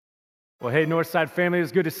Well, hey, Northside family,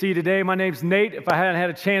 it's good to see you today. My name's Nate, if I hadn't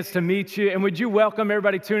had a chance to meet you. And would you welcome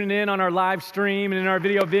everybody tuning in on our live stream and in our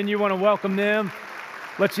video venue? Want to welcome them.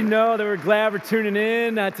 Let you know that we're glad we're tuning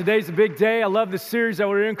in. Today's a big day. I love the series that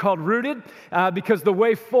we're in called Rooted because the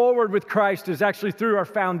way forward with Christ is actually through our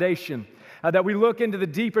foundation. That we look into the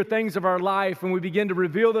deeper things of our life and we begin to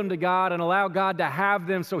reveal them to God and allow God to have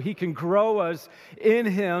them so He can grow us in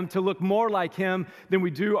Him to look more like Him than we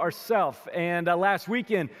do ourselves. And last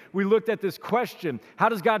weekend, we looked at this question: how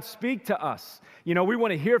does God speak to us? You know, we want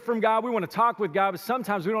to hear from God, we want to talk with God, but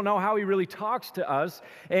sometimes we don't know how He really talks to us.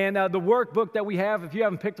 And the workbook that we have, if you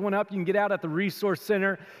haven't picked one up, you can get out at the Resource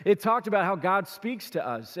Center. It talked about how God speaks to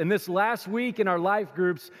us. And this last week in our life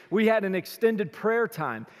groups, we had an extended prayer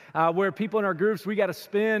time where people in our groups, we got to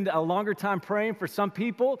spend a longer time praying. For some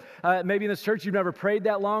people, maybe in this church, you've never prayed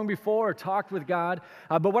that long before or talked with God.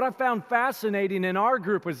 But what I found fascinating in our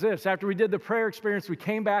group was this: after we did the prayer experience, we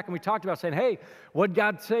came back and we talked about saying, hey, what did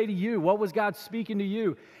God say to you? What was God speaking to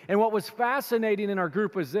you? And what was fascinating in our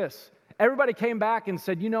group was this: everybody came back and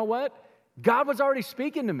said, you know what? God was already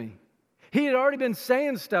speaking to me. He had already been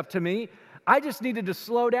saying stuff to me. I just needed to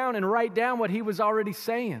slow down and write down what He was already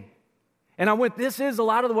saying. And I went, this is a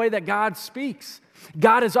lot of the way that God speaks.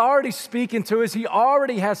 God is already speaking to us. He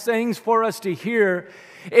already has things for us to hear.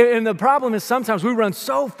 And the problem is sometimes we run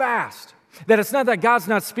so fast that it's not that God's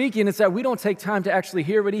not speaking, it's that we don't take time to actually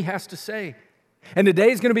hear what He has to say. And today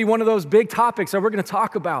is going to be one of those big topics that we're going to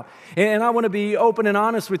talk about. And I want to be open and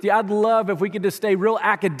honest with you. I'd love if we could just stay real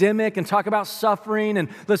academic and talk about suffering, and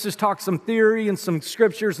let's just talk some theory and some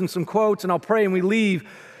scriptures and some quotes, and I'll pray and we leave.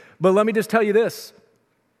 But let me just tell you this.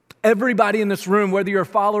 Everybody in this room, whether you're a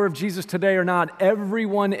follower of Jesus today or not,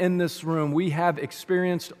 everyone in this room, we have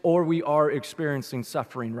experienced or we are experiencing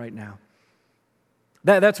suffering right now.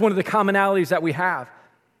 That's one of the commonalities that we have.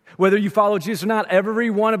 Whether you follow Jesus or not,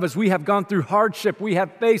 every one of us, we have gone through hardship. We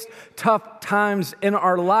have faced tough times in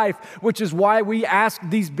our life, which is why we ask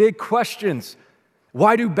these big questions.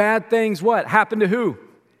 Why do bad things what? Happen to who?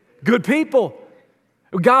 Good people.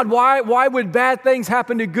 God, why would bad things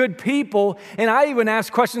happen to good people? And I even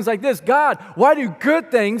ask questions like this: God, why do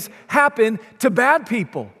good things happen to bad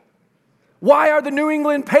people? Why are the New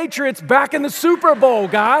England Patriots back in the Super Bowl,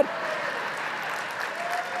 God?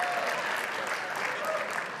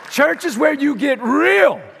 Church is where you get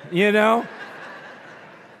real, you know?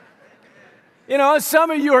 You know,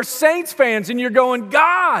 some of you are Saints fans and you're going,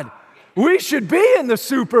 God, we should be in the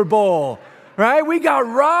Super Bowl. Right? We got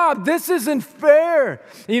robbed. This isn't fair.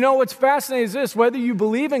 You know, what's fascinating is this: whether you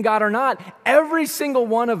believe in God or not, every single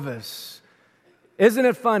one of us, isn't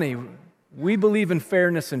it funny? We believe in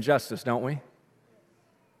fairness and justice, don't we?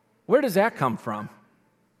 Where does that come from?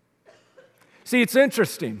 See, it's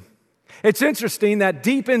interesting. It's interesting that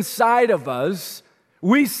deep inside of us,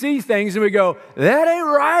 we see things and we go, that ain't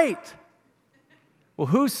right. Well,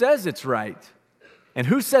 who says it's right? And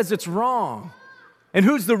who says it's wrong? And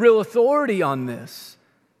who's the real authority on this?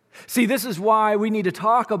 See, this is why we need to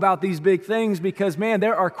talk about these big things, because, man,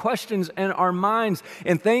 there are questions in our minds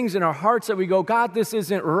and things in our hearts that we go, God, this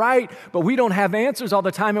isn't right, but we don't have answers all the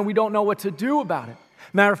time and we don't know what to do about it.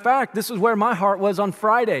 Matter of fact, this is where my heart was on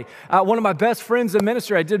Friday. One of my best friends in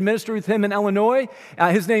ministry, I did ministry with him in Illinois.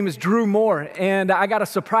 His name is Drew Moore, and I got to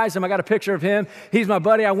surprise him. I got a picture of him. He's my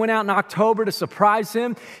buddy. I went out in October to surprise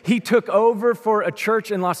him. He took over for a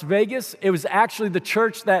church in Las Vegas. It was actually the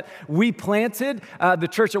church that we planted, the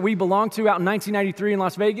church that we belonged to out in 1993 in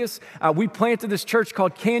Las Vegas. We planted this church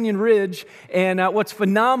called Canyon Ridge, and what's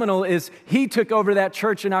phenomenal is he took over that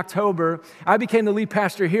church in October. I became the lead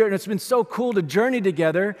pastor here, and it's been so cool to journey together.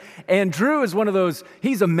 And Drew is one of those,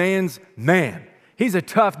 he's a man's man. He's a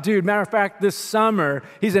tough dude. Matter of fact, this summer,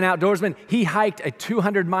 he's an outdoorsman. He hiked a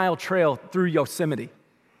 200-mile trail through Yosemite.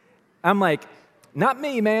 I'm like, not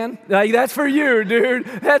me, man. Like, that's for you, dude.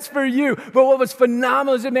 That's for you. But what was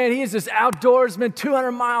phenomenal is that, man, he is this outdoorsman,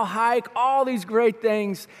 200-mile hike, all these great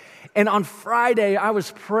things. And on Friday, I was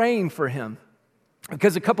praying for him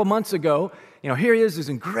because a couple months ago, you know, here he is, he's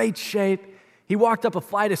in great shape. He walked up a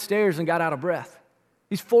flight of stairs and got out of breath.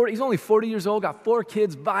 He's only 40 years old, got 4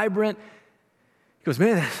 kids, vibrant. He goes,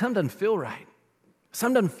 man, something doesn't feel right.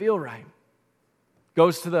 Something doesn't feel right.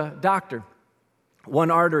 Goes to the doctor.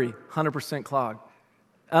 One artery, 100% clogged.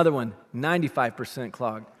 Other one, 95%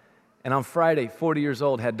 clogged. And on Friday, 40 years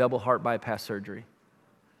old, had double heart bypass surgery.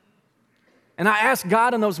 And I asked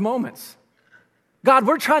God in those moments, God,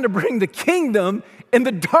 we're trying to bring the kingdom in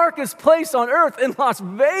the darkest place on earth, in Las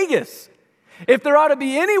Vegas. If there ought to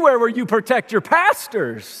be anywhere where you protect your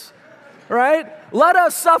pastors, right? Let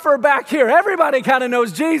us suffer back here. Everybody kind of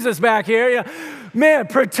knows Jesus back here. Man,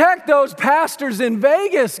 protect those pastors in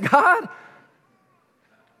Vegas, God.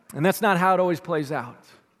 And that's not how it always plays out.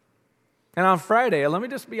 And on Friday, let me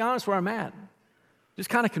just be honest where I'm at. Just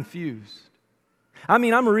kind of confused. I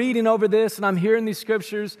mean, I'm reading over this and I'm hearing these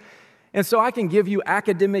scriptures, and so I can give you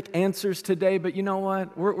academic answers today, but you know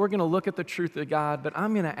what? We're going to look at the truth of God, but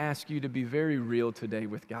I'm going to ask you to be very real today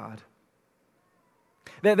with God.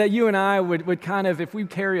 That you and I would kind of, if we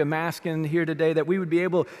carry a mask in here today, that we would be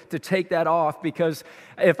able to take that off, because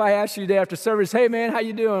if I ask you today after service, hey man, how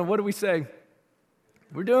you doing? What do we say?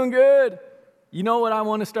 We're doing good. You know what I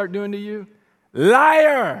want to start doing to you?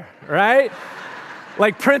 Liar, right?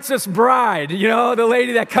 Like Princess Bride, you know, the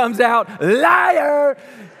lady that comes out, liar.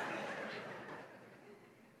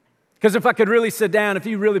 Because if I could really sit down, if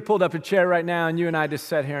you really pulled up a chair right now and you and I just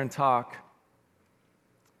sat here and talk,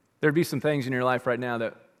 there'd be some things in your life right now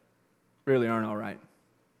that really aren't all right.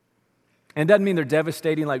 And it doesn't mean they're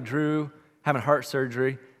devastating like Drew having heart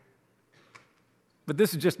surgery, but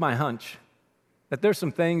this is just my hunch, that there's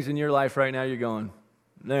some things in your life right now you're going,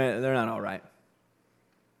 they're not all right.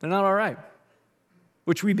 They're not all right.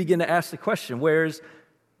 Which we begin to ask the question, where's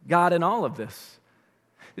God in all of this?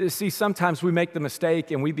 You see, sometimes we make the mistake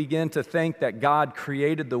and we begin to think that God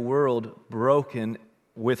created the world broken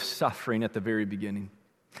with suffering at the very beginning.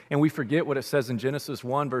 And we forget what it says in Genesis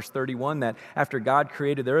 1, verse 31, that after God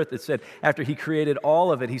created the earth, it said, after he created all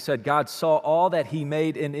of it, he said, God saw all that he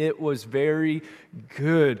made and it was very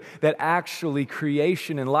good. That actually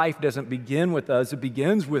creation and life doesn't begin with us, it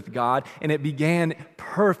begins with God, and it began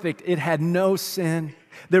perfect. It had no sin.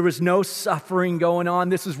 There was no suffering going on.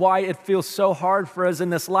 This is why it feels so hard for us in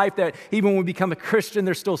this life that even when we become a Christian,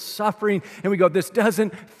 there's still suffering. And we go, this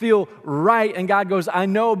doesn't feel right. And God goes, I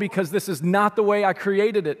know, because this is not the way I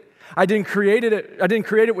created it. I didn't create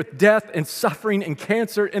it with death and suffering and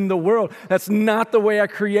cancer in the world. That's not the way I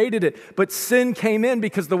created it. But sin came in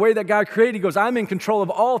because the way that God created, he goes, I'm in control of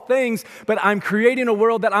all things, but I'm creating a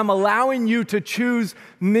world that I'm allowing you to choose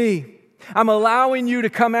me. I'm allowing you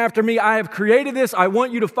to come after me. I have created this. I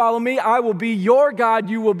want you to follow me. I will be your God.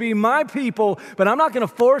 You will be my people, but I'm not going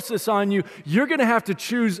to force this on you. You're going to have to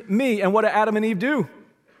choose me. And what do Adam and Eve do?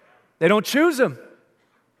 They don't choose him.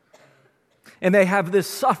 And they have this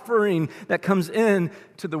suffering that comes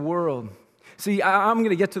into the world. See, I'm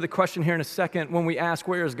going to get to the question here in a second when we ask,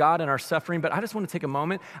 where is God in our suffering? But I just want to take a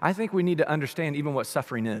moment. I think we need to understand even what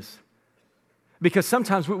suffering is. Because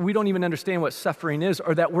sometimes we don't even understand what suffering is,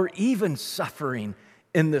 or that we're even suffering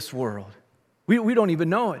in this world. We don't even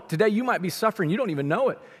know it. Today you might be suffering, you don't even know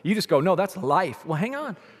it. You just go, no, that's life. Well, hang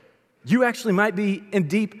on. You actually might be in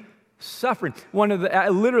deep suffering. One of the,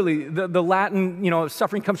 literally, the Latin,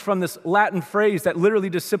 suffering comes from this Latin phrase that literally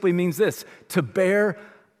just simply means this, to bear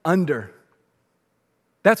under.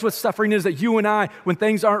 That's what suffering is, that you and I, when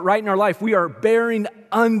things aren't right in our life, we are bearing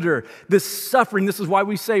under this suffering. This is why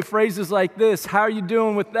we say phrases like this, how are you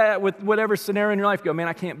doing with that, with whatever scenario in your life? Go, man,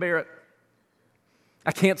 I can't bear it.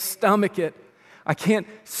 I can't stomach it. I can't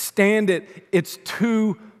stand it. It's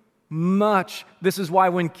too much. This is why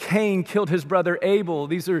when Cain killed his brother Abel,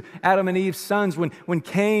 these are Adam and Eve's sons, when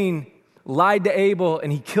Cain lied to Abel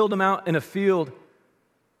and he killed him out in a field,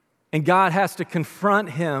 and God has to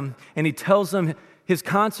confront him, and he tells him his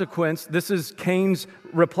consequence. This is Cain's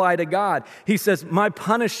reply to God. He says, my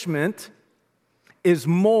punishment is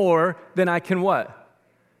more than I can what?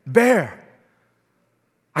 Bear.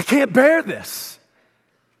 I can't bear this.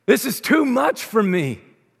 This is too much for me.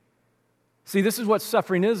 See, this is what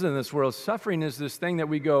suffering is in this world. Suffering is this thing that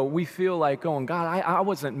we feel like, oh, God, I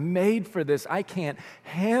wasn't made for this. I can't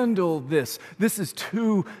handle this. This is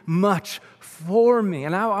too much for me.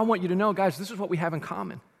 And I want you to know, guys, this is what we have in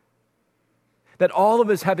common. That all of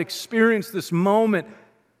us have experienced this moment.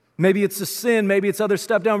 Maybe it's a sin, maybe it's other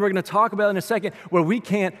stuff down we're going to talk about in a second, where we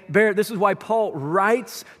can't bear it. This is why Paul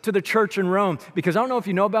writes to the church in Rome. Because I don't know if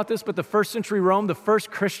you know about this, but the first century Rome, the first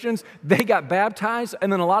Christians, they got baptized,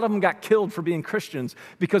 and then a lot of them got killed for being Christians.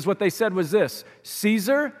 Because what they said was this: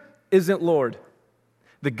 Caesar isn't Lord.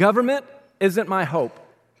 The government isn't my hope.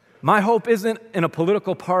 My hope isn't in a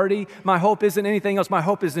political party. My hope isn't anything else. My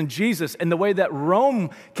hope is in Jesus. And the way that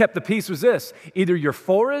Rome kept the peace was this: either you're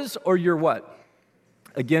for us or you're what?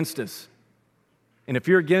 Against us. And if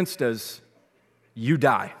you're against us, you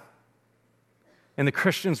die. And the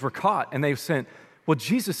Christians were caught, and they sent, well,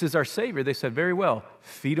 Jesus is our Savior. They said, very well,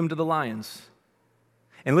 feed him to the lions.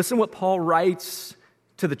 And listen what Paul writes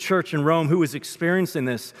to the church in Rome who was experiencing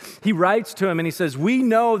this. He writes to him and he says, we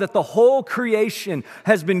know that the whole creation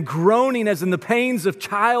has been groaning as in the pains of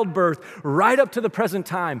childbirth right up to the present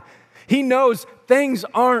time. He knows things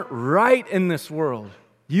aren't right in this world.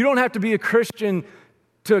 You don't have to be a Christian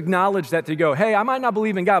to acknowledge that, to go, hey, I might not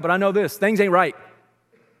believe in God, but I know this, things ain't right.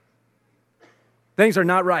 Things are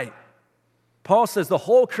not right. Paul says the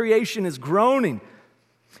whole creation is groaning.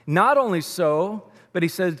 Not only so, but he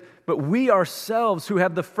says, but we ourselves who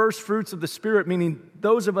have the first fruits of the Spirit, meaning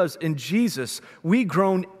those of us in Jesus, we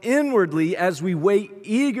groan inwardly as we wait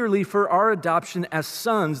eagerly for our adoption as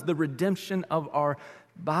sons, the redemption of our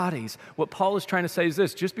bodies. What Paul is trying to say is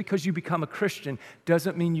this: just because you become a Christian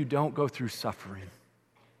doesn't mean you don't go through suffering.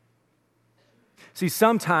 See,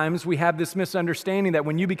 sometimes we have this misunderstanding that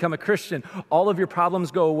when you become a Christian, all of your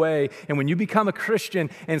problems go away. And when you become a Christian,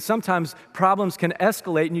 and sometimes problems can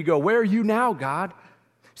escalate, and you go, where are you now, God?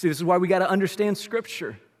 See, this is why we got to understand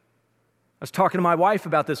Scripture. I was talking to my wife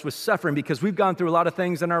about this with suffering, because we've gone through a lot of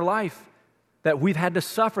things in our life that we've had to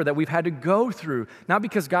suffer, that we've had to go through. Not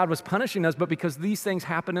because God was punishing us, but because these things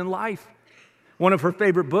happen in life. One of her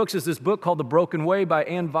favorite books is this book called The Broken Way by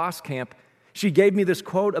Ann Voskamp. She gave me this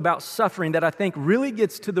quote about suffering that I think really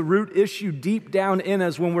gets to the root issue deep down in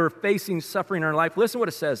us when we're facing suffering in our life. Listen to what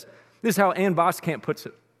it says. This is how Ann Voskamp puts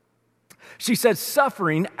it. She said,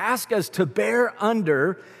 suffering asks us to bear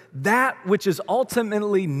under that which is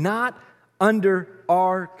ultimately not under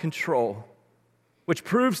our control, which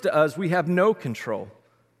proves to us we have no control.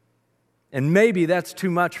 And maybe that's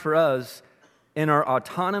too much for us in our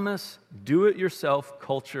autonomous, do-it-yourself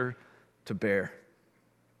culture to bear.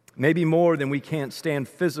 Maybe more than we can't stand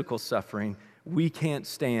physical suffering, we can't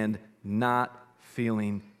stand not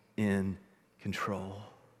feeling in control.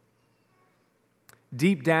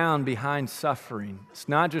 Deep down behind suffering, it's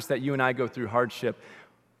not just that you and I go through hardship.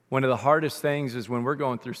 One of the hardest things is when we're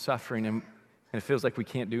going through suffering and it feels like we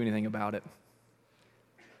can't do anything about it.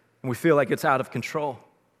 And we feel like it's out of control.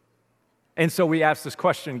 And so we ask this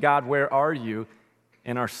question, God, where are you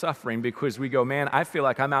in our suffering? Because we go, man, I feel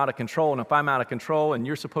like I'm out of control. And if I'm out of control and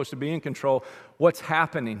you're supposed to be in control, what's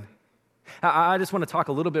happening? I just want to talk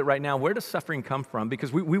a little bit right now. Where does suffering come from?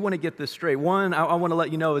 Because we want to get this straight. One, I want to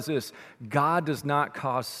let you know is this: God does not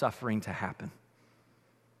cause suffering to happen.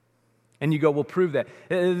 And you go, well, prove that.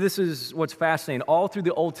 This is what's fascinating. All through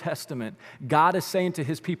the Old Testament, God is saying to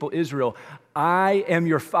his people Israel, I am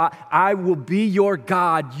your father. I will be your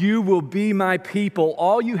God. You will be my people.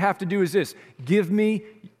 All you have to do is this: give me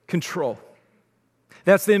control.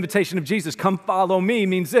 That's the invitation of Jesus. Come follow me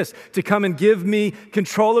means this: to come and give me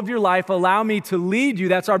control of your life. Allow me to lead you.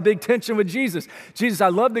 That's our big tension with Jesus. Jesus, I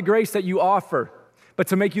love the grace that you offer, but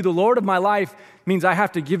to make you the Lord of my life means I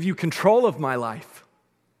have to give you control of my life.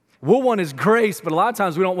 We'll want his grace, but a lot of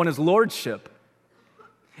times we don't want his lordship.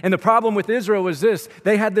 And the problem with Israel was this: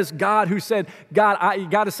 they had this God who said,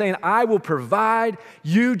 God is saying, I will provide.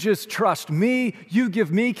 You just trust me. You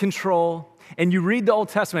give me control. And you read the Old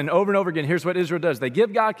Testament over and over again. Here's what Israel does. They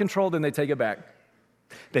give God control, then they take it back.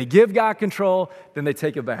 They give God control, then they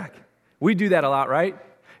take it back. We do that a lot, right?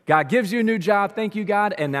 God gives you a new job. Thank you,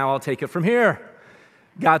 God. And now I'll take it from here.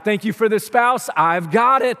 God, thank you for this spouse. I've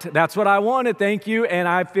got it. That's what I wanted. Thank you. And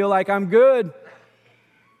I feel like I'm good.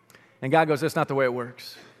 And God goes, that's not the way it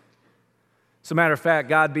works. As a matter of fact,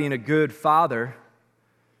 God being a good father,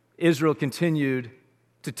 Israel continued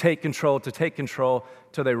to take control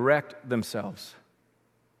till they wrecked themselves.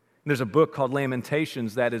 And there's a book called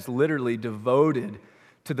Lamentations that is literally devoted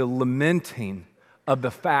to the lamenting of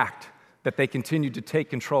the fact that they continued to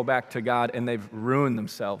take control back to God and they've ruined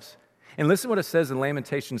themselves. And listen to what it says in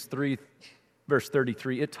Lamentations 3, verse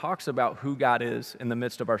 33. It talks about who God is in the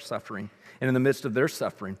midst of our suffering and in the midst of their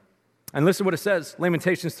suffering. And listen to what it says,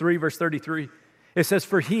 Lamentations 3, verse 33. It says,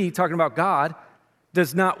 for he, talking about God,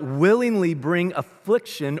 does not willingly bring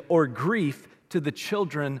affliction or grief to the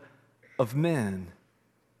children of men.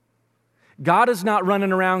 God is not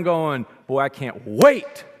running around going, boy, I can't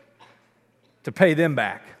wait to pay them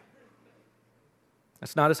back.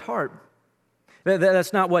 That's not his heart.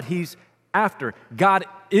 That's not what he's after. God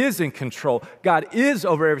is in control. God is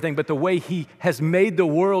over everything, but the way he has made the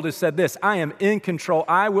world is said this: I am in control.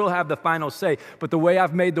 I will have the final say, but the way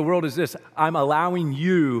I've made the world is this: I'm allowing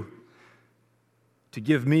you to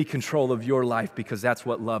give me control of your life, because that's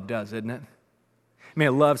what love does, isn't it?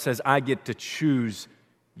 Man, love says, I get to choose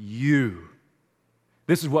you.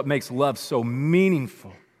 This is what makes love so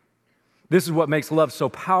meaningful. This is what makes love so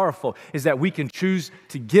powerful, is that we can choose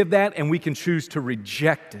to give that and we can choose to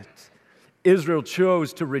reject it. Israel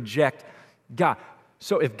chose to reject God.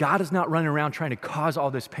 So if God is not running around trying to cause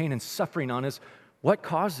all this pain and suffering on us, what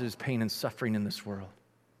causes pain and suffering in this world?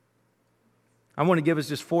 I want to give us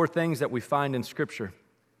just 4 things that we find in Scripture.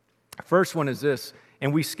 First one is this,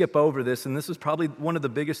 and we skip over this, and this is probably one of the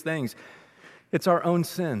biggest things. It's our own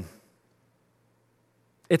sin.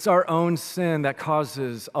 It's our own sin that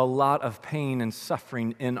causes a lot of pain and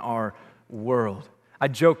suffering in our world. I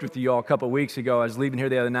joked with you all a couple of weeks ago. I was leaving here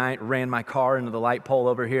the other night, ran my car into the light pole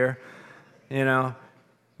over here. You know,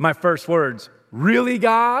 my first words, "Really,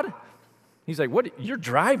 God?" He's like, "What? You're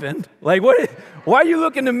driving? Like, what? Why are you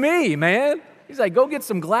looking to me, man?" He's like, "Go get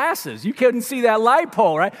some glasses. You couldn't see that light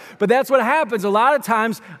pole, right?" But that's what happens. A lot of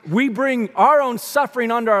times we bring our own suffering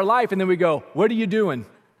onto our life, and then we go, "What are you doing?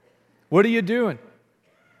 What are you doing?"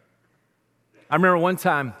 I remember one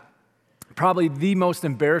time, probably the most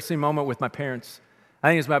embarrassing moment with my parents. I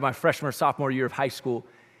think it was about my freshman or sophomore year of high school,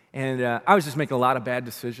 and I was just making a lot of bad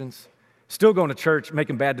decisions. Still going to church,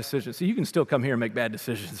 making bad decisions. So you can still come here and make bad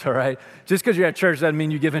decisions, all right? Just because you're at church doesn't mean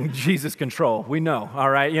you're giving Jesus control. We know, all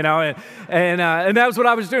right? You know, and that was what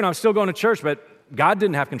I was doing. I was still going to church, but God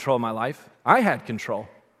didn't have control of my life. I had control.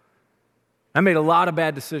 I made a lot of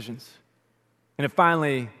bad decisions. And then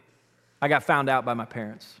finally, I got found out by my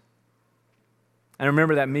parents. And I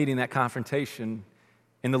remember that meeting, that confrontation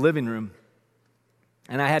in the living room.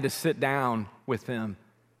 And I had to sit down with them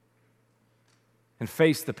and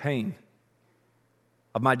face the pain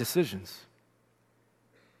of my decisions.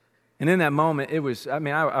 And in that moment, it was, I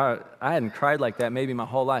hadn't cried like that maybe my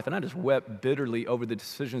whole life. And I just wept bitterly over the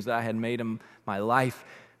decisions that I had made in my life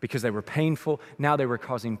because they were painful. Now they were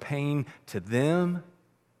causing pain to them.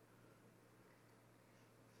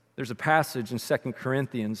 There's a passage in 2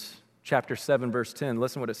 Corinthians chapter 7, verse 10.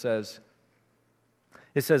 Listen what it says.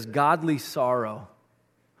 It says, godly sorrow.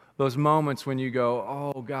 Those moments when you go,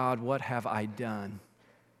 "Oh God, what have I done?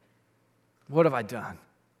 What have I done?"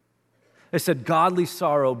 It said, godly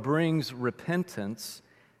sorrow brings repentance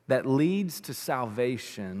that leads to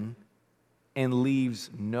salvation and leaves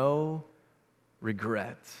no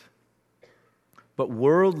regret. But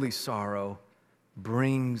worldly sorrow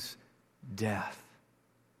brings death.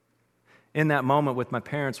 In that moment with my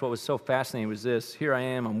parents, what was so fascinating was this. Here I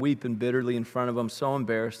am, I'm weeping bitterly in front of them, so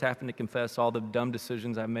embarrassed, having to confess all the dumb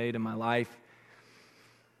decisions I've made in my life.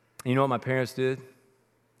 And you know what my parents did?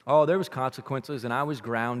 Oh, there was consequences, and I was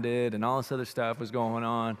grounded, and all this other stuff was going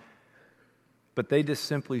on. But they just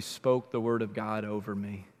simply spoke the word of God over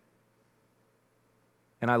me.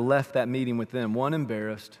 And I left that meeting with them, one,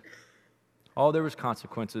 embarrassed. Oh, there was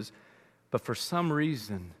consequences. But for some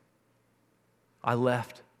reason, I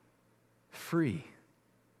left free.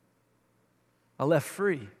 I left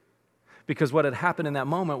free. Because what had happened in that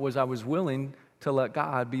moment was I was willing to let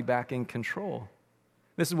God be back in control.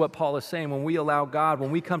 This is what Paul is saying. When we allow God,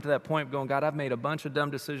 when we come to that point of going, "God, I've made a bunch of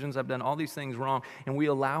dumb decisions. I've done all these things wrong," and we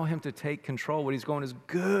allow him to take control, what he's going is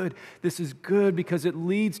good. This is good because it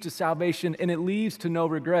leads to salvation and it leads to no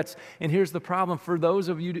regrets. And here's the problem. For those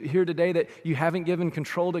of you here today that you haven't given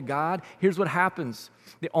control to God, here's what happens.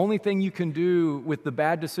 The only thing you can do with the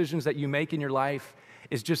bad decisions that you make in your life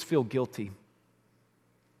is just feel guilty.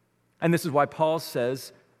 And this is why Paul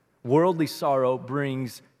says, worldly sorrow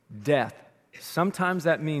brings death. Sometimes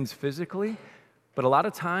that means physically, but a lot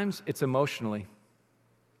of times it's emotionally.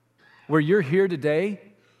 Where you're here today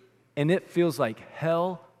and it feels like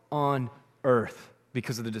hell on earth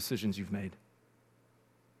because of the decisions you've made.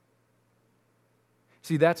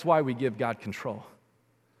 See, that's why we give God control.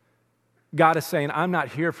 God is saying, I'm not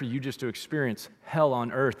here for you just to experience hell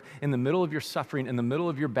on earth. In the middle of your suffering, in the middle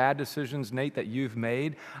of your bad decisions, Nate, that you've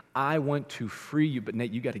made, I want to free you, but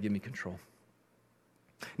Nate, you got to give me control.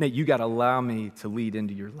 Nate, you got to allow me to lead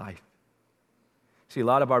into your life. See, a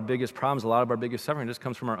lot of our biggest problems, a lot of our biggest suffering just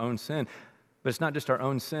comes from our own sin. But it's not just our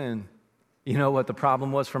own sin. You know what the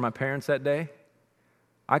problem was for my parents that day?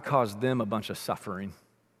 I caused them a bunch of suffering.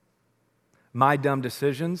 My dumb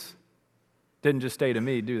decisions didn't just stay to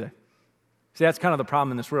me, do they? See, that's kind of the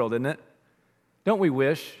problem in this world, isn't it? Don't we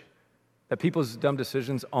wish that people's dumb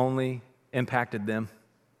decisions only impacted them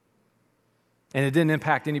and it didn't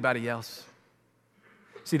impact anybody else?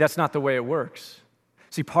 See, that's not the way it works.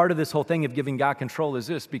 See, part of this whole thing of giving God control is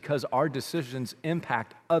this, because our decisions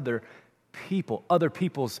impact other people. Other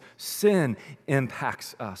people's sin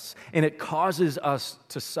impacts us, and it causes us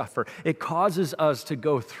to suffer. It causes us to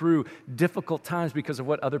go through difficult times because of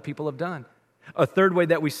what other people have done. A third way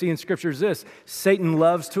that we see in Scripture is this: Satan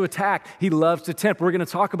loves to attack. He loves to tempt. We're going to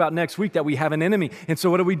talk about next week that we have an enemy. And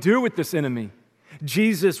so what do we do with this enemy?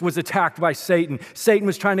 Jesus was attacked by Satan. Satan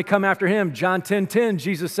was trying to come after him. John 10:10,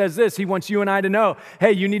 Jesus says this. He wants you and I to know,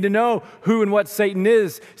 hey, you need to know who and what Satan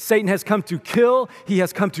is. Satan has come to kill. He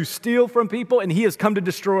has come to steal from people, and he has come to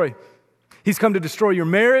destroy. He's come to destroy your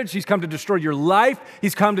marriage. He's come to destroy your life.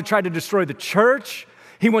 He's come to try to destroy the church.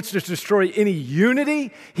 He wants to destroy any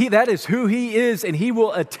unity. That is who he is, and he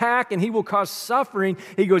will attack, and he will cause suffering.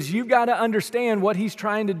 He goes, you've got to understand what he's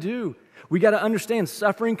trying to do. We got to understand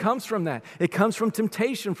suffering comes from that. It comes from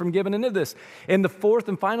temptation, from giving into this. And the fourth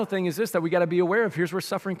and final thing is this that we got to be aware of. Here's where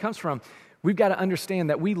suffering comes from. We've got to understand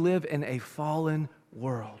that we live in a fallen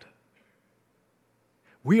world.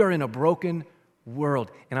 We are in a broken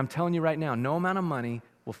world. And I'm telling you right now, no amount of money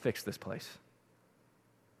will fix this place.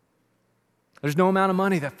 There's no amount of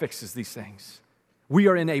money that fixes these things. We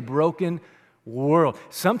are in a broken world.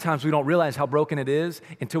 Sometimes we don't realize how broken it is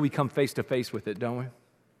until we come face to face with it, don't we?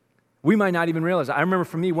 We might not even realize. I remember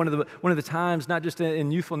for me, one of the times, not just in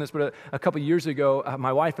youthfulness, but a couple years ago,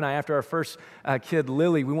 my wife and I, after our first kid,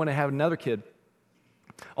 Lily, we wanted to have another kid.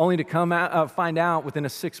 Only to find out within a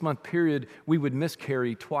 6-month period, we would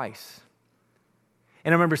miscarry twice.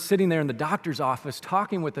 And I remember sitting there in the doctor's office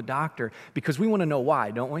talking with the doctor because we want to know why,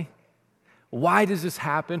 don't we? Why does this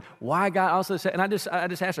happen? Why God also said, and I just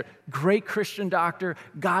asked her, great Christian doctor,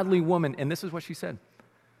 godly woman, and this is what she said.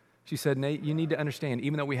 She said, Nate, you need to understand,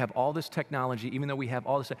 even though we have all this technology, even though we have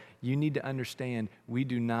all this, you need to understand we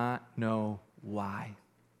do not know why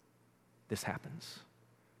this happens.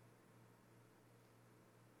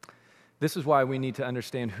 This is why we need to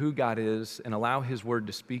understand who God is and allow His word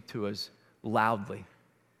to speak to us loudly.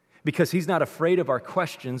 Because He's not afraid of our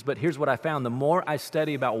questions, but here's what I found. The more I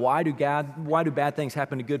study about why do bad things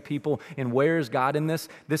happen to good people and where is God in this,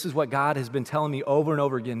 this is what God has been telling me over and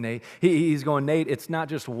over again, Nate. He's going, Nate, it's not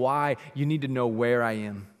just why, you need to know where I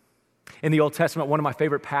am. In the Old Testament, one of my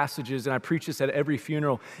favorite passages, and I preach this at every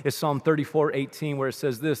funeral, is Psalm 34:18, where it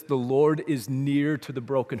says this, the Lord is near to the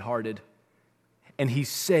brokenhearted, and He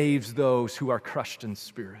saves those who are crushed in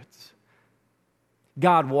spirit.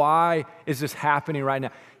 God, why is this happening right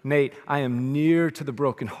now? Nate, I am near to the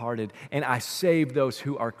brokenhearted, and I save those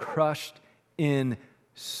who are crushed in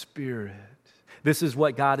spirit. This is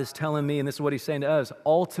what God is telling me, and this is what He's saying to us.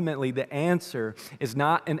 Ultimately, the answer is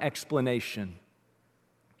not an explanation,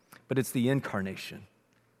 but it's the incarnation.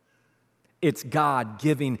 It's God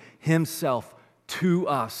giving Himself to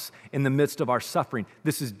us in the midst of our suffering.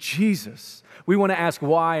 This is Jesus. We want to ask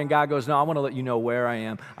why, and God goes, no, I want to let you know where I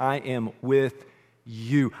am. I am with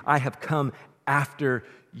you. I have come after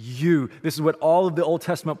you. This is what all of the Old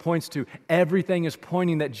Testament points to. Everything is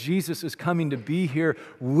pointing that Jesus is coming to be here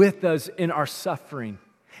with us in our suffering.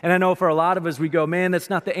 And I know for a lot of us, we go, man, that's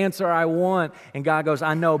not the answer I want. And God goes,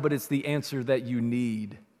 I know, but it's the answer that you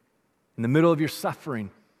need. In the middle of your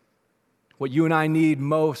suffering, what you and I need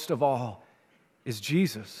most of all is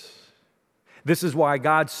Jesus. This is why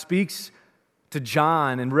God speaks to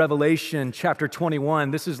John in Revelation chapter 21.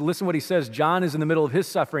 Listen what he says. John is in the middle of his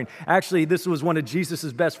suffering. Actually, this was one of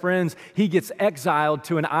Jesus' best friends. He gets exiled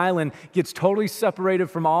to an island, gets totally separated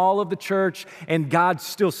from all of the church, and God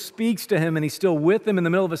still speaks to him, and He's still with him in the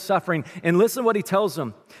middle of his suffering. And listen what He tells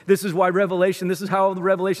him. This is how the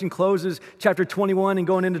Revelation closes, chapter 21 and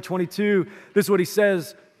going into 22. This is what he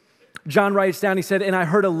says. John writes down, he said, and I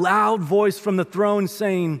heard a loud voice from the throne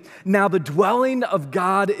saying, now the dwelling of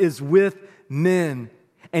God is with men,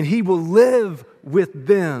 and He will live with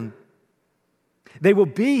them. They will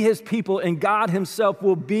be His people, and God Himself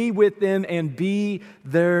will be with them and be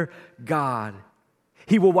their God.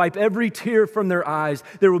 He will wipe every tear from their eyes.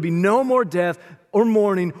 There will be no more death or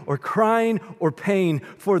mourning or crying or pain,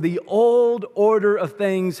 for the old order of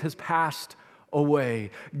things has passed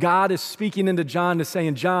away. God is speaking into John to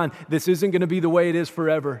saying, John, this isn't going to be the way it is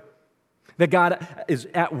forever. That God is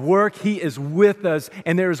at work, He is with us,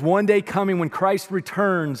 and there is one day coming when Christ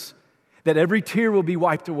returns that every tear will be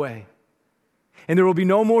wiped away. And there will be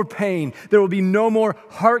no more pain. There will be no more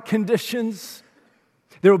heart conditions.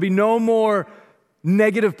 There will be no more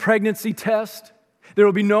negative pregnancy tests. There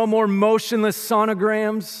will be no more motionless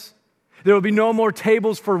sonograms. There will be no more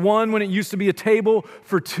tables for one when it used to be a table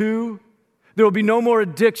for two. There will be no more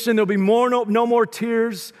addiction. There will be no more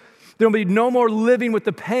tears. There will be no more living with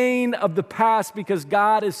the pain of the past, because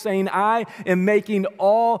God is saying, I am making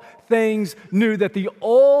all things new, that the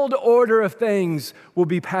old order of things will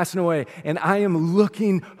be passing away. And I am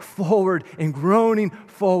looking forward and groaning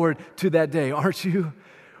forward to that day, aren't you?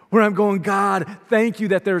 Where I'm going, God, thank you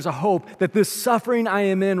that there's a hope, that this suffering I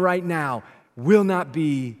am in right now will not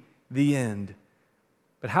be the end.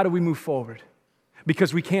 But how do we move forward?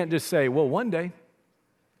 Because we can't just say, well, one day,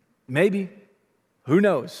 maybe, who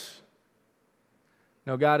knows?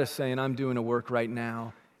 No, God is saying, I'm doing a work right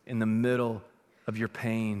now in the middle of your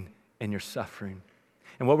pain and your suffering.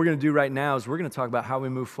 And what we're going to do right now is we're going to talk about how we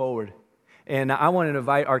move forward. And I want to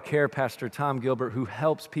invite our care pastor, Tom Gilbert, who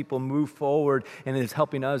helps people move forward and is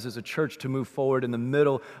helping us as a church to move forward in the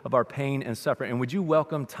middle of our pain and suffering. And would you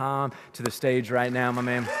welcome Tom to the stage right now, my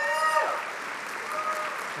man? Hey,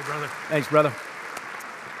 brother. Thanks, brother.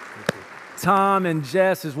 Tom and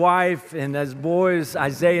Jess, his wife, and his boys,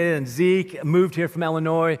 Isaiah and Zeke, moved here from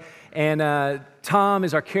Illinois. And Tom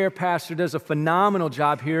is our care pastor, does a phenomenal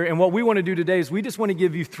job here. And what we want to do today is we just want to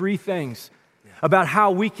give you 3 things about how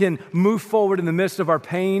we can move forward in the midst of our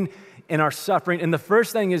pain and our suffering. And the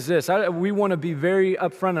first thing is this. We want to be very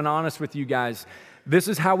upfront and honest with you guys. This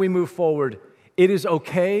is how we move forward. It is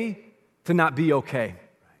okay to not be okay.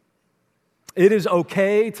 It is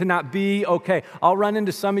okay to not be okay. I'll run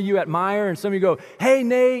into some of you at Meijer, and some of you go, "Hey,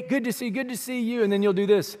 Nate, good to see you." And then you'll do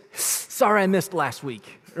this, "Sorry, I missed last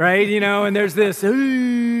week." Right? And there's this,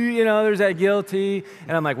 there's that guilty.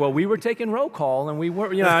 And I'm like, well, we were taking roll call, and we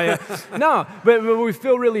weren't, No, but we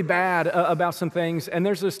feel really bad about some things. And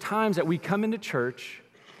there's those times that we come into church,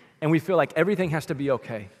 and we feel like everything has to be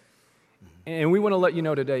okay. And we want to let you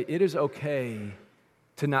know today, it is okay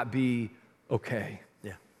to not be okay.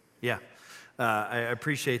 Yeah. I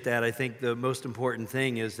appreciate that. I think the most important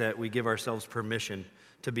thing is that we give ourselves permission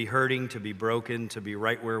to be hurting, to be broken, to be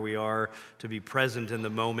right where we are, to be present in the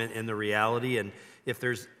moment, in the reality. And if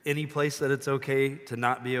there's any place that it's okay to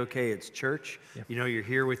not be okay, it's church. Yep. You're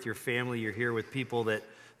here with your family, you're here with people that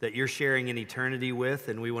you're sharing an eternity with,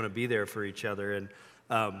 and we want to be there for each other. And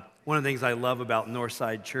one of the things I love about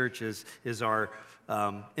Northside Church is our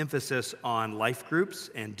emphasis on life groups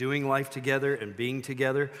and doing life together and being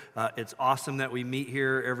together. It's awesome that we meet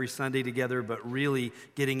here every Sunday together, but really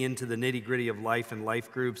getting into the nitty-gritty of life and life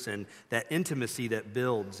groups and that intimacy that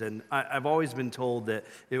builds. And I've always been told that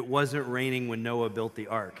it wasn't raining when Noah built the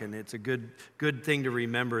ark, and it's a good thing to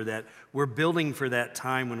remember that we're building for that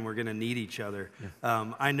time when we're going to need each other.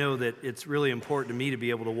 Yeah. I know that it's really important to me to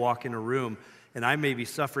be able to walk in a room, and I may be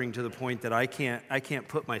suffering to the point that I can't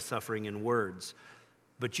put my suffering in words.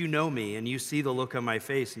 But you know me, and you see the look on my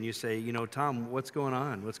face, and you say, Tom, what's going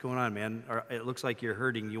on? What's going on, man? It looks like you're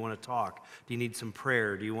hurting. You want to talk? Do you need some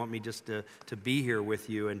prayer? Do you want me just to be here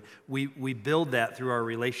with you? And we build that through our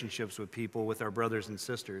relationships with people, with our brothers and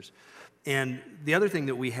sisters. And the other thing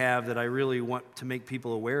that we have that I really want to make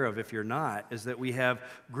people aware of, if you're not, is that we have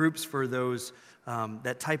groups for those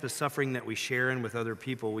that type of suffering that we share in with other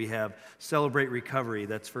people. We have Celebrate Recovery.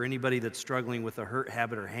 That's for anybody that's struggling with a hurt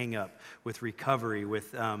habit or hang up, with recovery,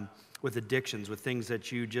 with addictions, with things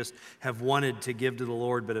that you just have wanted to give to the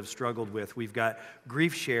Lord but have struggled with. We've got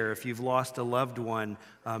Grief Share. If you've lost a loved one,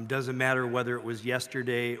 doesn't matter whether it was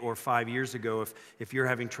yesterday or 5 years ago, if you're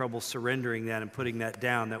having trouble surrendering that and putting that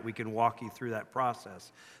down, that we can walk you through that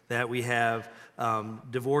process. That we have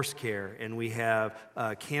divorce care, and we have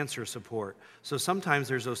cancer support. So sometimes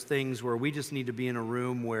there's those things where we just need to be in a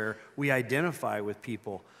room where we identify with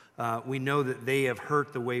people. We know that they have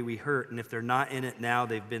hurt the way we hurt, and if they're not in it now,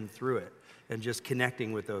 they've been through it, and just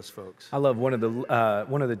connecting with those folks. I love one of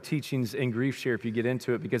the teachings in Grief Share, if you get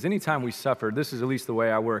into it, because anytime we suffer, this is at least the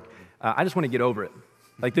way I work, I just want to get over it.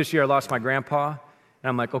 Like this year, I lost my grandpa, and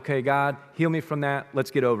I'm like, okay, God, heal me from that.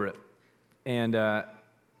 Let's get over it. And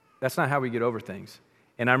that's not how we get over things.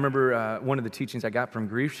 And I remember one of the teachings I got from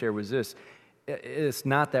Grief Share was this. It's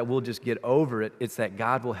not that we'll just get over it. It's that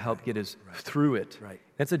God will help get us through it. Right.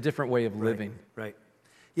 That's a different way of living. Right.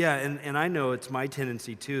 Yeah, and I know it's my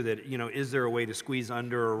tendency too that, is there a way to squeeze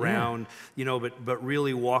under or around, but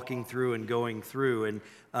really walking through and going through.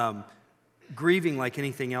 And grieving, like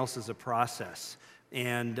anything else, is a process.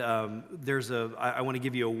 And I want to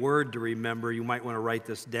give you a word to remember. You might want to write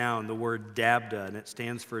this down, the word DABDA, and it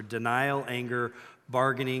stands for denial, anger,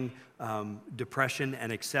 bargaining, depression,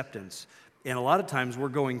 and acceptance. And a lot of times we're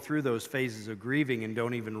going through those phases of grieving and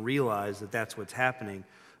don't even realize that that's what's happening.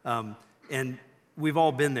 And we've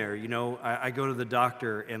all been there. I go to the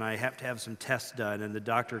doctor and I have to have some tests done, and the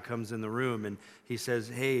doctor comes in the room and he says,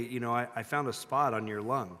 hey, I found a spot on your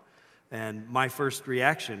lung. And my first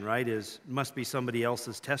reaction, right, is must be somebody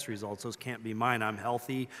else's test results. Those can't be mine. I'm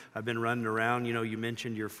healthy. I've been running around. You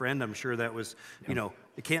mentioned your friend. I'm sure that was,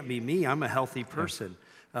 it can't be me. I'm a healthy person.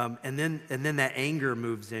 And then that anger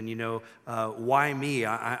moves in, why me?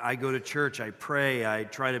 I go to church. I pray. I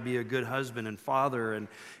try to be a good husband and father. And,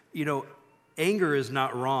 anger is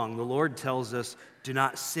not wrong. The Lord tells us, do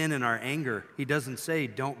not sin in our anger. He doesn't say,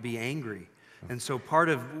 don't be angry. And so part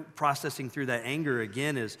of processing through that anger,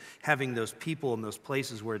 again, is having those people in those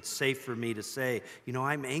places where it's safe for me to say,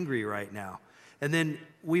 I'm angry right now. And then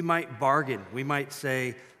we might bargain. We might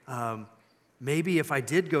say, maybe if I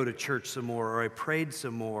did go to church some more, or I prayed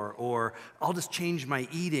some more, or I'll just change my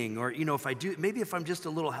eating, or, if I do, maybe if I'm just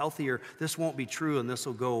a little healthier, this won't be true and this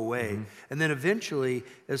will go away. Mm-hmm. And then eventually,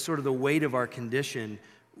 as sort of the weight of our condition,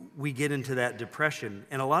 we get into that depression.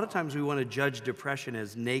 And a lot of times we want to judge depression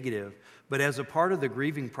as negative, but as a part of the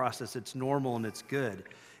grieving process, it's normal and it's good.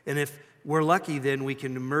 And if we're lucky, then we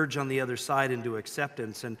can emerge on the other side into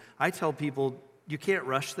acceptance. And I tell people, you can't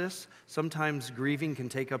rush this. Sometimes grieving can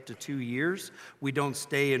take up to 2 years. We don't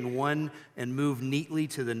stay in one and move neatly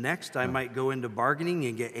to the next. I might go into bargaining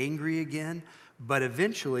and get angry again. But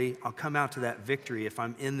eventually, I'll come out to that victory if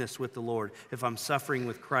I'm in this with the Lord. If I'm suffering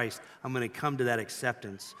with Christ, I'm going to come to that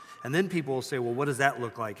acceptance. And then people will say, well, what does that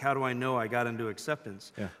look like? How do I know I got into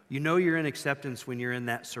acceptance? Yeah. You know you're in acceptance when you're in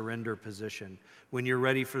that surrender position, when you're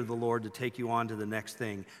ready for the Lord to take you on to the next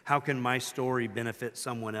thing. How can my story benefit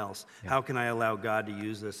someone else? Yeah. How can I allow God to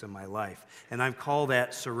use this in my life? And I call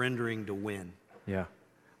that surrendering to win. Yeah.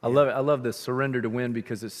 I love it. I love the surrender to win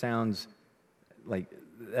because it sounds like,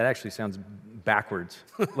 that actually sounds backwards.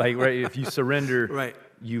 Like, right, if you surrender, Right.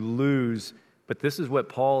 you lose. But this is what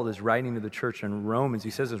Paul is writing to the church in Romans.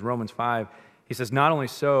 He says this, Romans 5. He says, not only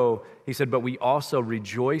so, he said, but we also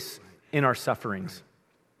rejoice in our sufferings.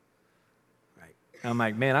 Right. I'm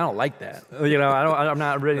like, man, I don't like that. You know, I'm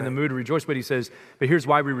not really in the mood to rejoice. But he says, but here's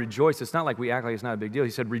why we rejoice. It's not like we act like it's not a big deal.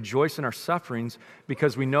 He said, rejoice in our sufferings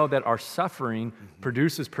because we know that our suffering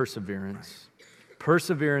produces perseverance.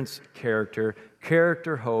 Perseverance, character,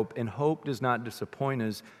 character, hope, and hope does not disappoint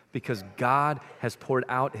us because God has poured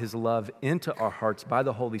out his love into our hearts by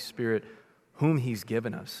the Holy Spirit, whom he's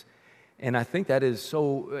given us. And I think that is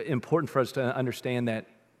so important for us to understand that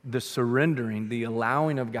the surrendering, the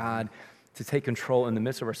allowing of God to take control in the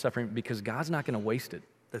midst of our suffering, because God's not going to waste it.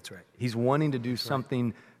 That's right. He's wanting to do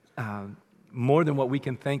something more than what we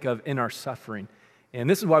can think of in our suffering. And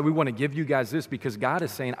this is why we want to give you guys this, because God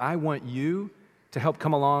is saying, I want you to help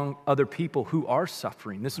come along other people who are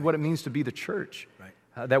suffering. This is what it means to be the church.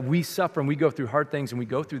 Right. That we suffer and we go through hard things and we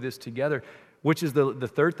go through this together, which is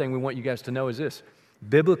the third thing we want you guys to know is this.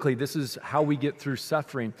 Biblically, this is how we get through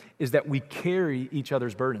suffering, is that we carry each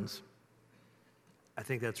other's burdens. I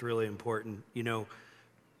think that's really important. You know,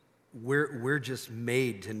 we're just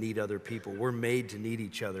made to need other people. We're made to need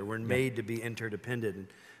each other. We're made to be interdependent. And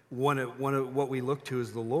one of what we look to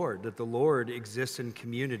is the Lord, that the Lord exists in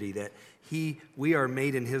community, that we are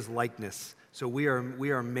made in his likeness. So we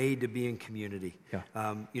are made to be in community.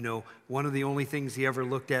 Yeah. You know, one of the only things he ever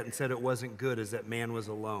looked at and said it wasn't good is that man was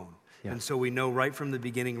alone. Yeah. And so we know right from the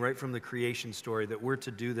beginning, right from the creation story, that we're to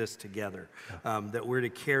do this together, that we're to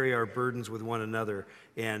carry our burdens with one another.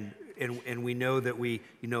 And we know that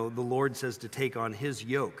the Lord says to take on his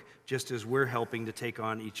yoke, just as we're helping to take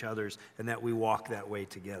on each other's, and that we walk that way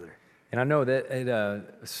together. And I know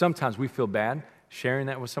that sometimes we feel bad sharing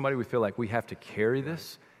that with somebody. We feel like we have to carry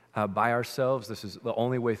this by ourselves. This is the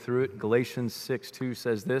only way through it. Galatians 6:2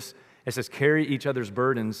 says this. It says, carry each other's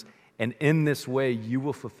burdens, and in this way you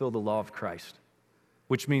will fulfill the law of Christ.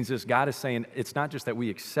 Which means this, God is saying it's not just that we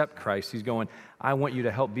accept Christ. He's going, I want you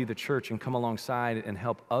to help be the church and come alongside and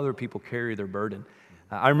help other people carry their burden.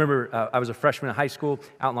 I remember I was a freshman in high school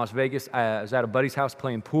out in Las Vegas. I was at a buddy's house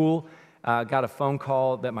playing pool. Got a phone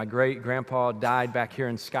call that my great-grandpa died back here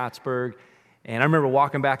in Scottsburg. And I remember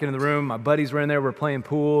walking back into the room. My buddies were in there. We're playing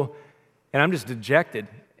pool. And I'm just dejected.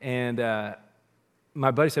 And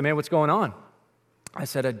my buddy said, man, what's going on? I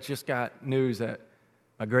said, I just got news that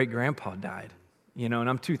my great-grandpa died. You know, and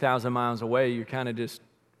I'm 2,000 miles away. You're kind of just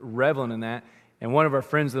reveling in that. And one of our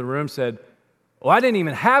friends in the room said, well, I didn't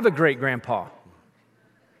even have a great-grandpa.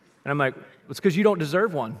 And I'm like, it's because you don't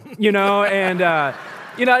deserve one, you know? And,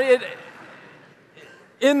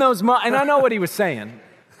 in those months, and I know what he was saying.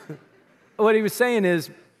 What he was saying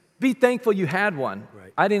is, be thankful you had one.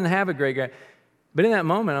 Right. I didn't have a great-grandpa. But in that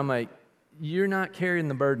moment, I'm like, you're not carrying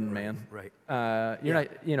the burden, man. Right. You're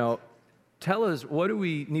not, tell us, what do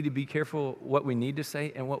we need to be careful what we need to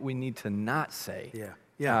say and what we need to not say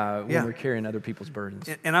when we're carrying other people's burdens.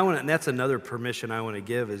 And that's another permission I want to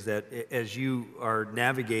give, is that as you are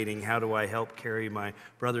navigating how do I help carry my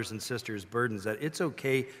brothers and sisters' burdens, that it's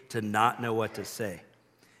okay to not know what to say.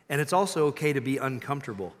 And it's also okay to be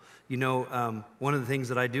uncomfortable. You know, one of the things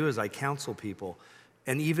that I do is I counsel people.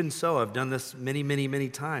 And even so, I've done this many, many, many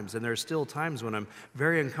times, and there are still times when I'm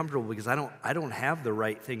very uncomfortable because I don't have the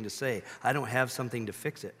right thing to say. I don't have something to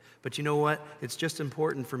fix it. But you know what? It's just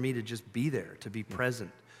important for me to just be there, to be present,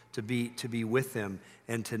 to be with them,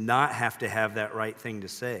 and to not have to have that right thing to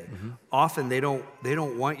say. Mm-hmm. Often they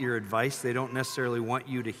don't want your advice. They don't necessarily want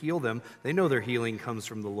you to heal them. They know their healing comes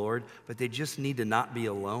from the Lord, but they just need to not be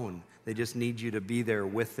alone. They just need you to be there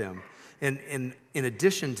with them. And in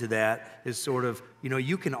addition to that is sort of,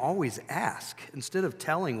 you can always ask. Instead of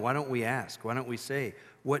telling, why don't we ask? Why don't we say,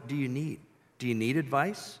 what do you need? Do you need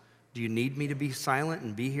advice? Do you need me to be silent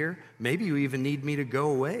and be here? Maybe you even need me to go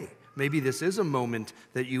away. Maybe this is a moment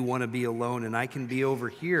that you want to be alone and I can be over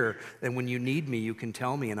here, and when you need me, you can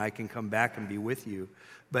tell me and I can come back and be with you.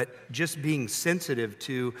 But just being sensitive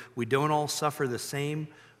to, we don't all suffer the same.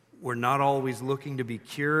 We're not always looking to be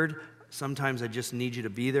cured. Sometimes I just need you to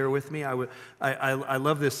be there with me. I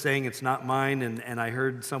love this saying, it's not mine, and I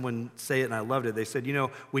heard someone say it and I loved it. They said,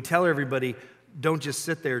 we tell everybody, don't just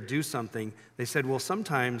sit there, do something. They said, well,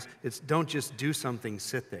 sometimes it's don't just do something,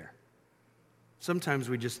 sit there. Sometimes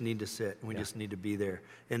we just need to sit and we just need to be there.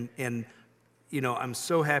 And I'm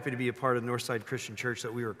so happy to be a part of Northside Christian Church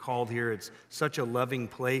that we were called here. It's such a loving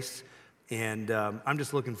place, and I'm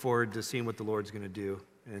just looking forward to seeing what the Lord's going to do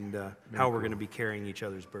and how we're going to be carrying each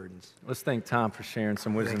other's burdens. Let's thank Tom for sharing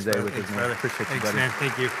some wisdom today with us, man. Appreciate you, buddy. Man.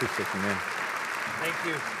 Thank you. Appreciate you, man. Thank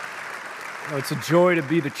you. It's a joy to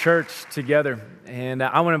be the church together, and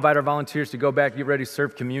I want to invite our volunteers to go back, get ready to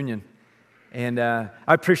serve communion. And I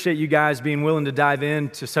appreciate you guys being willing to dive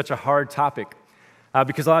into such a hard topic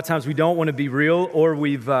because a lot of times we don't want to be real, or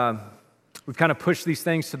we've kind of pushed these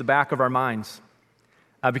things to the back of our minds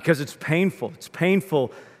because it's painful. It's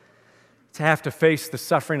painful to have to face the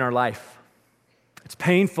suffering in our life. It's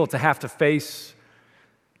painful to have to face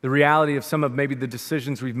the reality of some of maybe the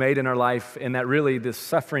decisions we've made in our life, and that really the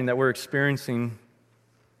suffering that we're experiencing,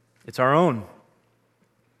 it's our own.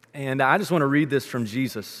 And I just want to read this from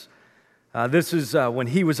Jesus. This is when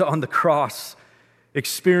he was on the cross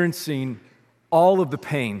experiencing all of the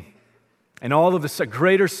pain and all of the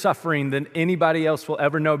greater suffering than anybody else will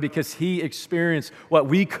ever know, because he experienced what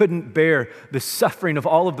we couldn't bear, the suffering of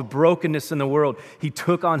all of the brokenness in the world. He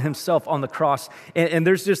took on himself on the cross. And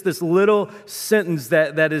there's just this little sentence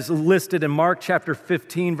that is listed in Mark chapter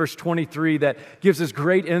 15, verse 23, that gives us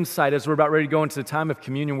great insight as we're about ready to go into the time of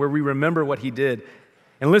communion, where we remember what he did.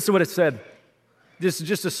 And listen to what it said. This is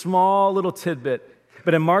just a small little tidbit.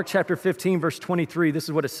 But in Mark chapter 15, verse 23, this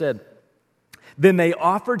is what it said. Then they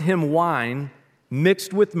offered him wine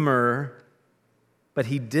mixed with myrrh, but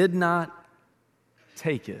he did not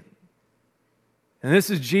take it. And this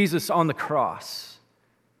is Jesus on the cross.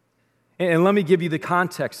 And let me give you the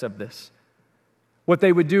context of this. What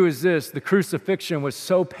they would do is this: the crucifixion was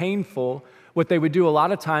so painful. What they would do a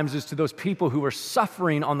lot of times is to those people who were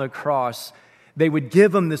suffering on the cross, they would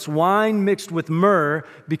give them this wine mixed with myrrh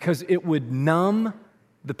because it would numb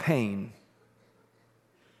the pain.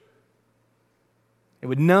 It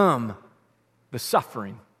would numb the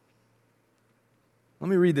suffering. Let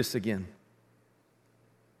me read this again.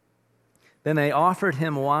 Then they offered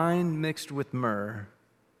him wine mixed with myrrh,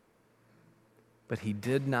 but he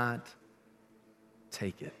did not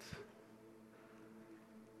take it.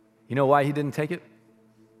 You know why he didn't take it?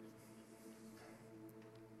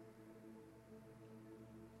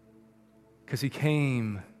 Because he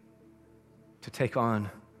came to take on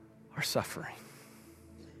our suffering.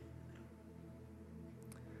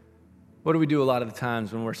 What do we do a lot of the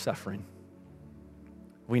times when we're suffering?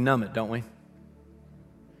 We numb it, don't we?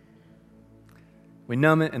 We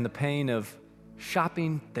numb it in the pain of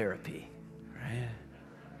shopping therapy, right?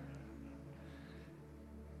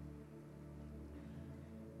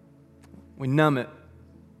 We numb it,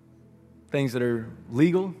 things that are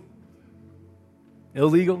legal,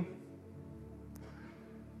 illegal,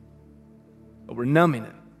 but we're numbing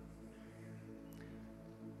it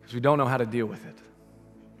because we don't know how to deal with it.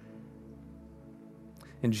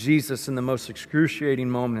 And Jesus, in the most excruciating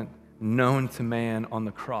moment known to man on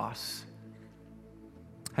the cross,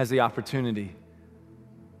 has the opportunity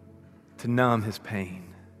to numb his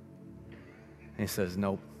pain. And he says,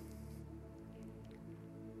 nope.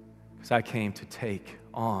 Because I came to take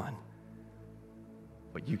on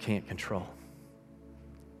what you can't control.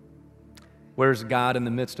 Where's God in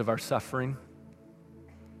the midst of our suffering?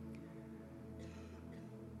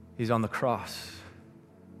 He's on the cross,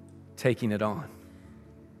 taking it on.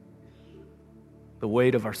 The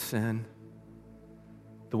weight of our sin,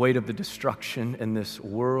 the weight of the destruction in this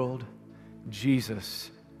world,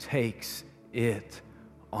 Jesus takes it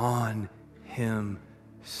on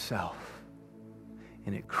himself.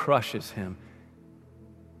 And it crushes him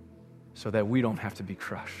so that we don't have to be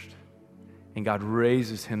crushed. And God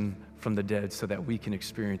raises him from the dead so that we can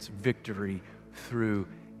experience victory through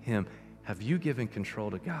him. Have you given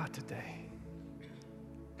control to God today?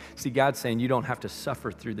 See, God's saying you don't have to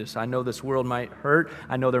suffer through this. I know this world might hurt.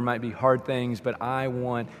 I know there might be hard things, but I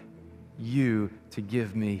want you to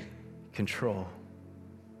give me control.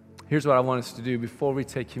 Here's what I want us to do before we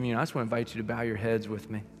take communion. I just want to invite you to bow your heads with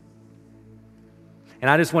me. And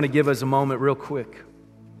I just want to give us a moment real quick.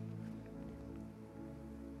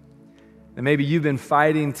 And maybe you've been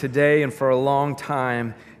fighting today and for a long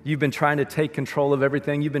time You've been trying to take control of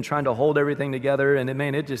everything. You've been trying to hold everything together, and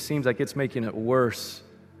it just seems like it's making it worse.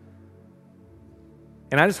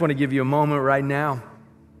 And I just want to give you a moment right now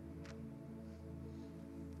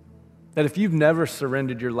that if you've never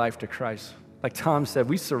surrendered your life to Christ, like Tom said,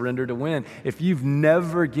 we surrender to win. If you've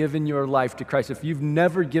never given your life to Christ, if you've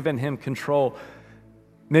never given him control,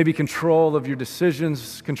 maybe control of your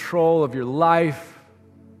decisions, control of your life,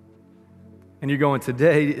 and you're going,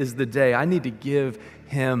 today is the day. I need to give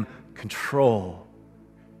him control.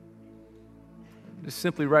 Just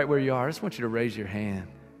simply right where you are, I just want you to raise your hand.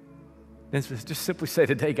 And just simply say,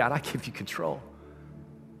 today, God, I give you control.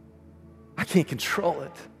 I can't control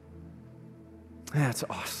it. That's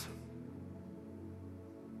awesome.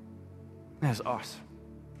 That's awesome.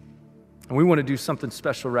 And we want to do something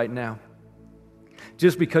special right now.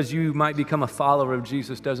 Just because you might become a follower of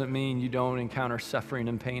Jesus doesn't mean you don't encounter suffering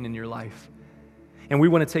and pain in your life. And we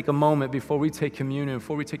want to take a moment before we take communion,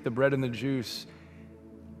 before we take the bread and the juice.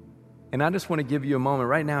 And I just want to give you a moment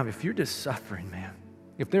right now. If you're just suffering, man,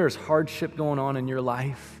 if there is hardship going on in your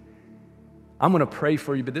life, I'm going to pray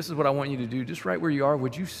for you, but this is what I want you to do. Just right where you are,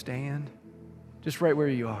 would you stand? Just right where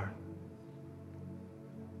you are.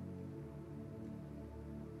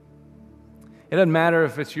 It doesn't matter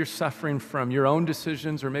if it's you're suffering from your own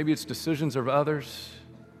decisions or maybe it's decisions of others.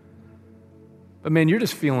 But man, you're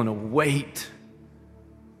just feeling a weight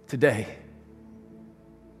today.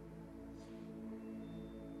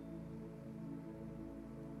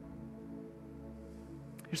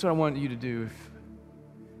 Here's what I want you to do.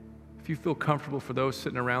 If you feel comfortable for those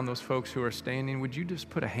sitting around those folks who are standing, would you just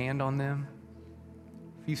put a hand on them?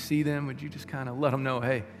 If you see them, would you just kind of let them know,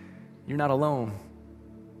 hey, you're not alone.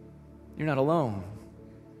 You're not alone.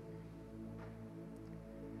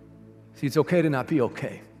 See, it's okay to not be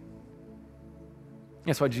okay.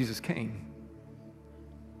 That's why Jesus came.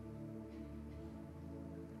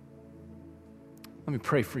 Let me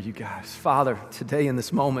pray for you guys. Father, today in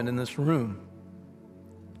this moment, in this room,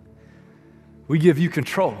 we give you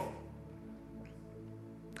control.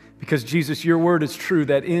 Because Jesus, your word is true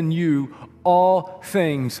that in you all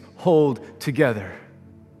things hold together.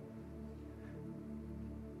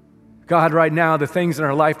 God, right now, the things in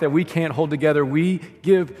our life that we can't hold together, we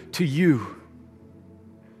give to you.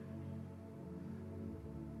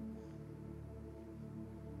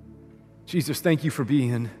 Jesus, thank you for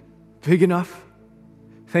being big enough.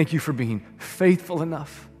 Thank you for being faithful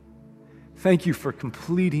enough. Thank you for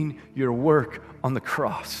completing your work on the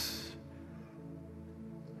cross.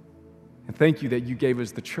 And thank you that you gave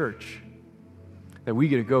us the church, that we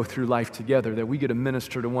get to go through life together, that we get to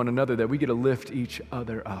minister to one another, that we get to lift each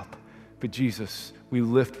other up. But Jesus, we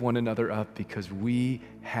lift one another up because we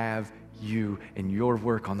have you and your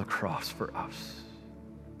work on the cross for us.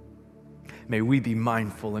 May we be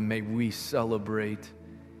mindful and may we celebrate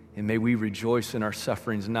and may we rejoice in our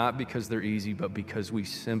sufferings, not because they're easy, but because we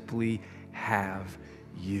simply have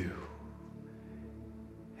you.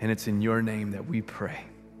 And it's in your name that we pray.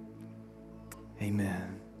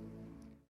 Amen.